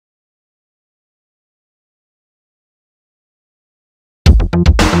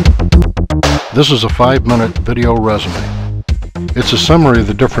This is a 5-minute video resume. It's a summary of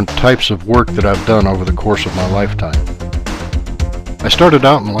the different types of work that I've done over the course of my lifetime. I started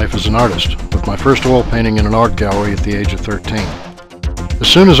out in life as an artist, with my first oil painting in an art gallery at the age of 13. As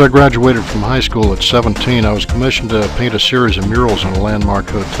soon as I graduated from high school at 17, I was commissioned to paint a series of murals in a landmark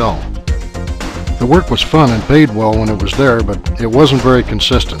hotel. The work was fun and paid well when it was there, but it wasn't very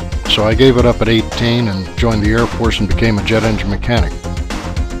consistent, so I gave it up at 18 and joined the Air Force and became a jet engine mechanic.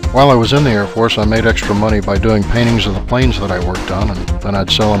 While I was in the Air Force, I made extra money by doing paintings of the planes that I worked on, and then I'd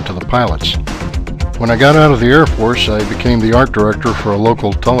sell them to the pilots. When I got out of the Air Force, I became the art director for a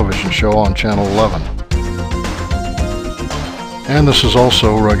local television show on Channel 11. And this is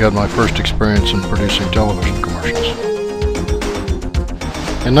also where I got my first experience in producing television commercials.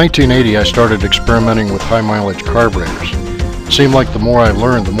 In 1980, I started experimenting with high-mileage carburetors. It seemed like the more I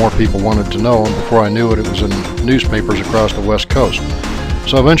learned, the more people wanted to know, and before I knew it, it was in newspapers across the West Coast.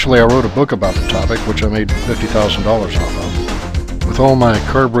 So eventually I wrote a book about the topic, which I made $50,000 off of. With all my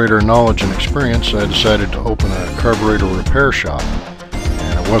carburetor knowledge and experience, I decided to open a carburetor repair shop,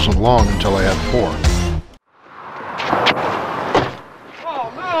 and it wasn't long until I had 4.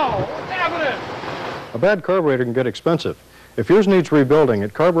 Oh no! What's happening? A bad carburetor can get expensive. If yours needs rebuilding,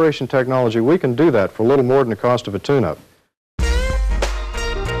 at Carburation Technology we can do that for a little more than the cost of a tune-up.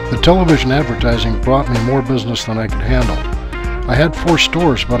 The television advertising brought me more business than I could handle. I had 4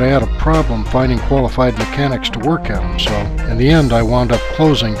 stores, but I had a problem finding qualified mechanics to work at them, so in the end I wound up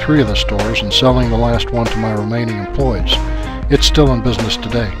closing 3 of the stores and selling the last one to my remaining employees. It's still in business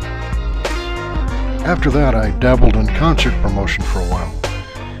today. After that, I dabbled in concert promotion for a while.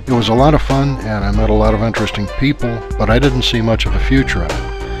 It was a lot of fun, and I met a lot of interesting people, but I didn't see much of a future in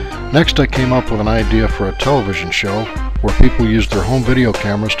it. Next, I came up with an idea for a television show where people used their home video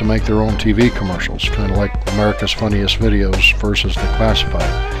cameras to make their own TV commercials, kind of like America's Funniest Videos versus The Classified.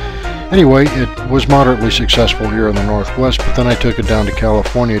 Anyway, it was moderately successful here in the Northwest, but then I took it down to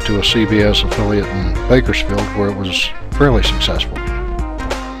California to a CBS affiliate in Bakersfield where it was fairly successful.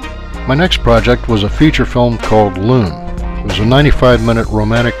 My next project was a feature film called Loon. It was a 95-minute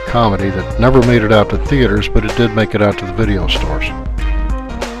romantic comedy that never made it out to theaters, but it did make it out to the video stores.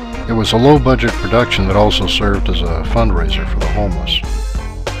 It was a low-budget production that also served as a fundraiser for the homeless.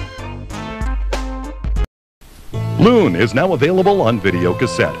 Loon is now available on video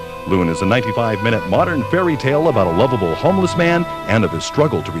cassette. Loon is a 95-minute modern fairy tale about a lovable homeless man and of his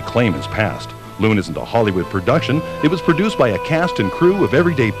struggle to reclaim his past. Loon isn't a Hollywood production. It was produced by a cast and crew of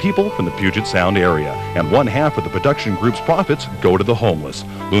everyday people from the Puget Sound area, and 1/2 of the production group's profits go to the homeless.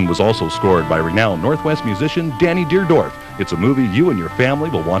 Loon was also scored by renowned Northwest musician Danny Deerdorf. It's a movie you and your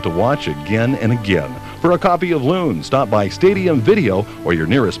family will want to watch again and again. For a copy of Loon, stop by Stadium Video or your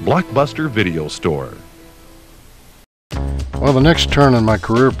nearest Blockbuster video store. Well, the next turn in my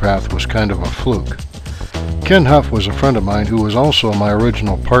career path was kind of a fluke. Ken Huff was a friend of mine who was also my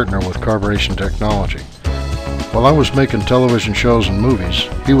original partner with Carburation Technology. While I was making television shows and movies,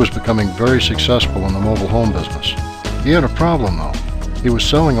 he was becoming very successful in the mobile home business. He had a problem though. He was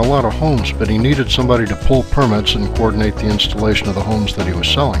selling a lot of homes, but he needed somebody to pull permits and coordinate the installation of the homes that he was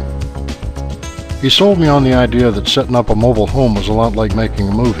selling. He sold me on the idea that setting up a mobile home was a lot like making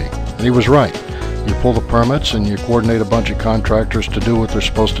a movie, and he was right. You pull the permits and you coordinate a bunch of contractors to do what they're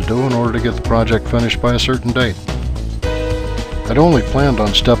supposed to do in order to get the project finished by a certain date. I'd only planned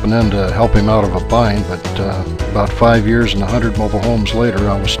on stepping in to help him out of a bind, but about 5 years and 100 mobile homes later,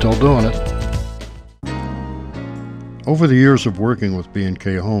 I was still doing it. Over the years of working with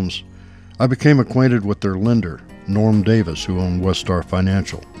B&K Homes, I became acquainted with their lender, Norm Davis, who owned Westar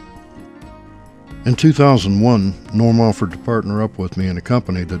Financial. In 2001, Norm offered to partner up with me in a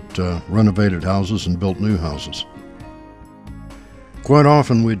company that renovated houses and built new houses. Quite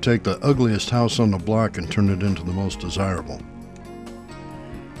often, we'd take the ugliest house on the block and turn it into the most desirable.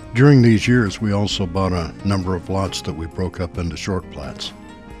 During these years, we also bought a number of lots that we broke up into short plats.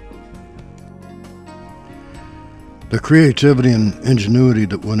 The creativity and ingenuity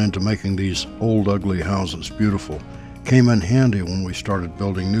that went into making these old, ugly houses beautiful came in handy when we started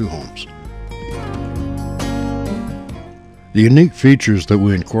building new homes. The unique features that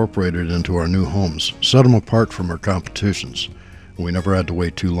we incorporated into our new homes set them apart from our competitions, and we never had to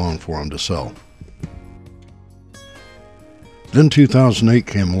wait too long for them to sell. Then 2008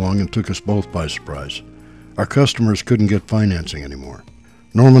 came along and took us both by surprise. Our customers couldn't get financing anymore.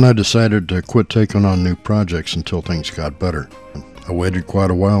 Norm and I decided to quit taking on new projects until things got better. I waited quite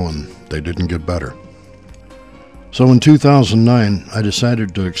a while and they didn't get better. So in 2009, I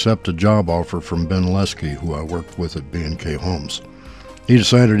decided to accept a job offer from Ben Lesky, who I worked with at B&K Homes. He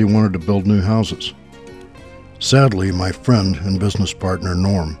decided he wanted to build new houses. Sadly, my friend and business partner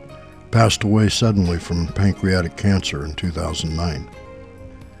Norm passed away suddenly from pancreatic cancer in 2009.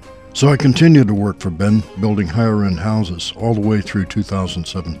 So I continued to work for Ben, building higher-end houses all the way through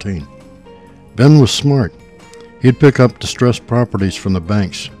 2017. Ben was smart. He'd pick up distressed properties from the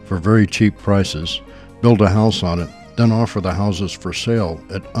banks for very cheap prices, build a house on it, then offer the houses for sale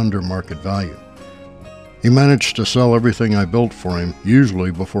at under market value. He managed to sell everything I built for him,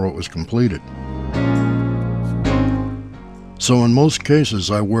 usually before it was completed. So in most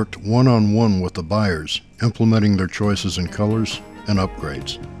cases, I worked one-on-one with the buyers, implementing their choices in colors and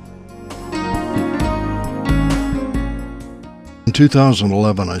upgrades. In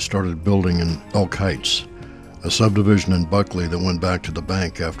 2011, I started building in Elk Heights, a subdivision in Buckley that went back to the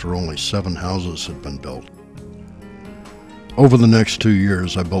bank after only 7 houses had been built. Over the next 2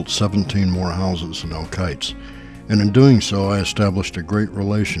 years, I built 17 more houses in Elk Heights, and in doing so, I established a great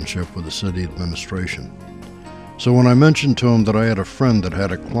relationship with the city administration. So when I mentioned to him that I had a friend that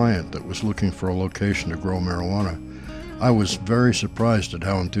had a client that was looking for a location to grow marijuana, I was very surprised at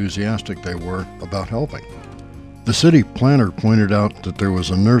how enthusiastic they were about helping. The city planner pointed out that there was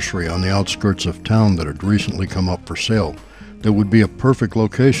a nursery on the outskirts of town that had recently come up for sale that would be a perfect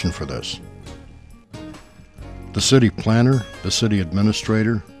location for this. The city planner, the city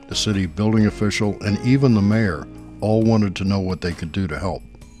administrator, the city building official, and even the mayor all wanted to know what they could do to help.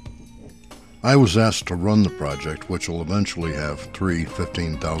 I was asked to run the project, which will eventually have 3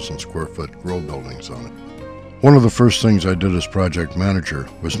 15,000 square foot grow buildings on it. One of the first things I did as project manager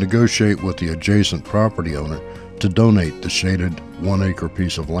was negotiate with the adjacent property owner to donate the shaded 1-acre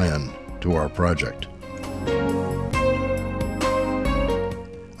piece of land to our project.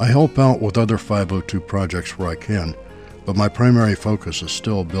 I help out with other 502 projects where I can, but my primary focus is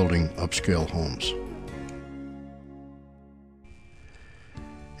still building upscale homes.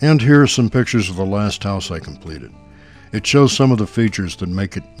 And here are some pictures of the last house I completed. It shows some of the features that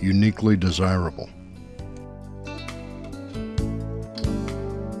make it uniquely desirable.